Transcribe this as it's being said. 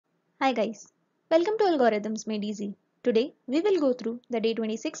Hi guys, welcome to Algorithms Made Easy. Today we will go through the day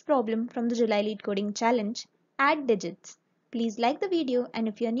 26 problem from the July LeetCoding challenge, Add Digits. Please like the video and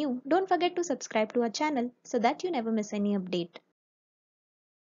if you're new, don't forget to subscribe to our channel so that you never miss any update.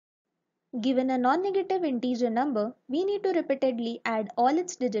 Given a non-negative integer number, we need to repeatedly add all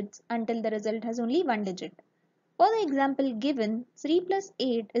its digits until the result has only one digit. For the example given, 3 plus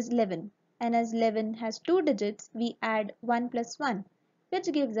 8 is 11, and as 11 has two digits, we add 1 plus 1, which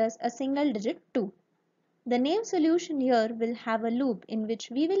gives us a single digit 2. The naive solution here will have a loop in which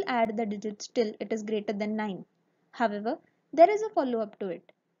we will add the digits till it is greater than 9. However, there is a follow-up to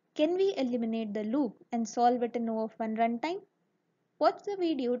it. Can we eliminate the loop and solve it in O of 1 runtime? Watch the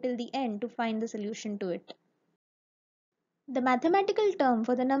video till the end to find the solution to it. The mathematical term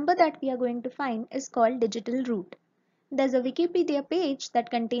for the number that we are going to find is called digital root. There's a Wikipedia page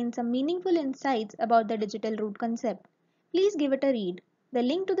that contains some meaningful insights about the digital root concept. Please give it a read. The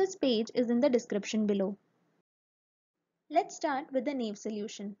link to this page is in the description below. Let's start with the naive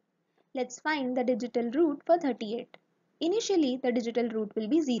solution. Let's find the digital root for 38. Initially, the digital root will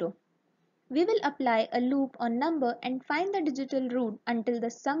be 0. We will apply a loop on number and find the digital root until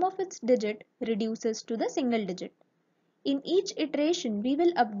the sum of its digit reduces to the single digit. In each iteration, we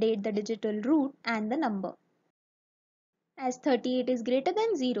will update the digital root and the number. As 38 is greater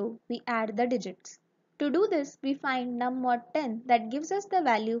than 0, we add the digits. To do this, we find num mod 10 that gives us the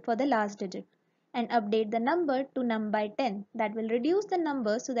value for the last digit and update the number to num by 10 that will reduce the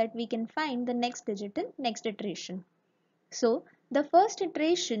number so that we can find the next digit in next iteration. So, the first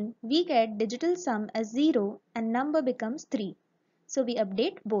iteration we get digital sum as 0 and number becomes 3. So we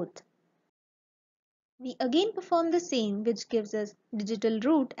update both. We again perform the same which gives us digital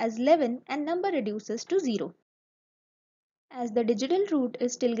root as 11 and number reduces to 0. As the digital root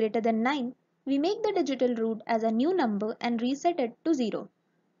is still greater than 9, we make the digital root as a new number and reset it to 0.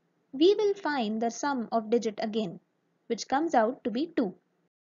 We will find the sum of digit again, which comes out to be 2.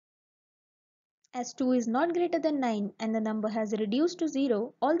 As 2 is not greater than 9 and the number has reduced to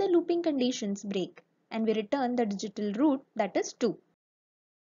 0, all the looping conditions break and we return the digital root that is 2.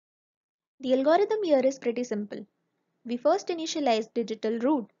 The algorithm here is pretty simple. We first initialize digital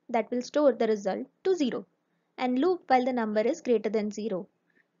root that will store the result to 0 and loop while the number is greater than 0.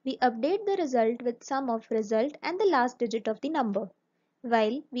 We update the result with sum of result and the last digit of the number,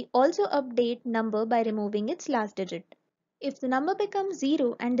 while we also update number by removing its last digit. If the number becomes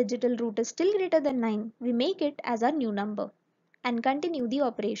 0 and digital root is still greater than 9, we make it as our new number and continue the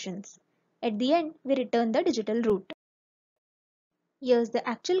operations. At the end, we return the digital root. Here's the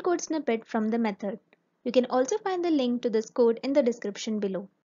actual code snippet from the method. You can also find the link to this code in the description below.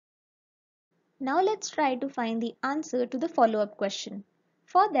 Now let's try to find the answer to the follow-up question.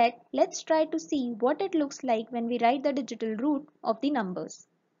 For that, let's try to see what it looks like when we write the digital root of the numbers.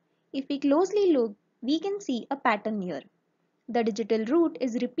 If we closely look, we can see a pattern here. The digital root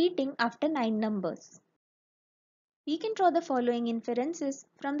is repeating after 9 numbers. We can draw the following inferences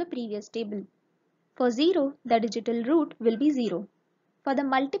from the previous table. For 0, the digital root will be 0. For the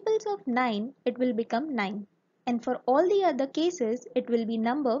multiples of 9, it will become 9. And for all the other cases, it will be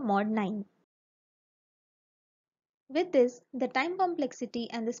number mod 9. With this, the time complexity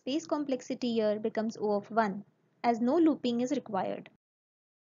and the space complexity here becomes O of 1, as no looping is required.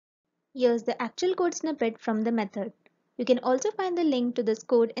 Here's the actual code snippet from the method. You can also find the link to this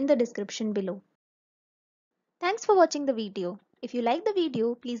code in the description below. Thanks for watching the video. If you like the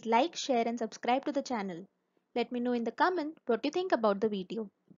video, please like, share and subscribe to the channel. Let me know in the comment what you think about the video.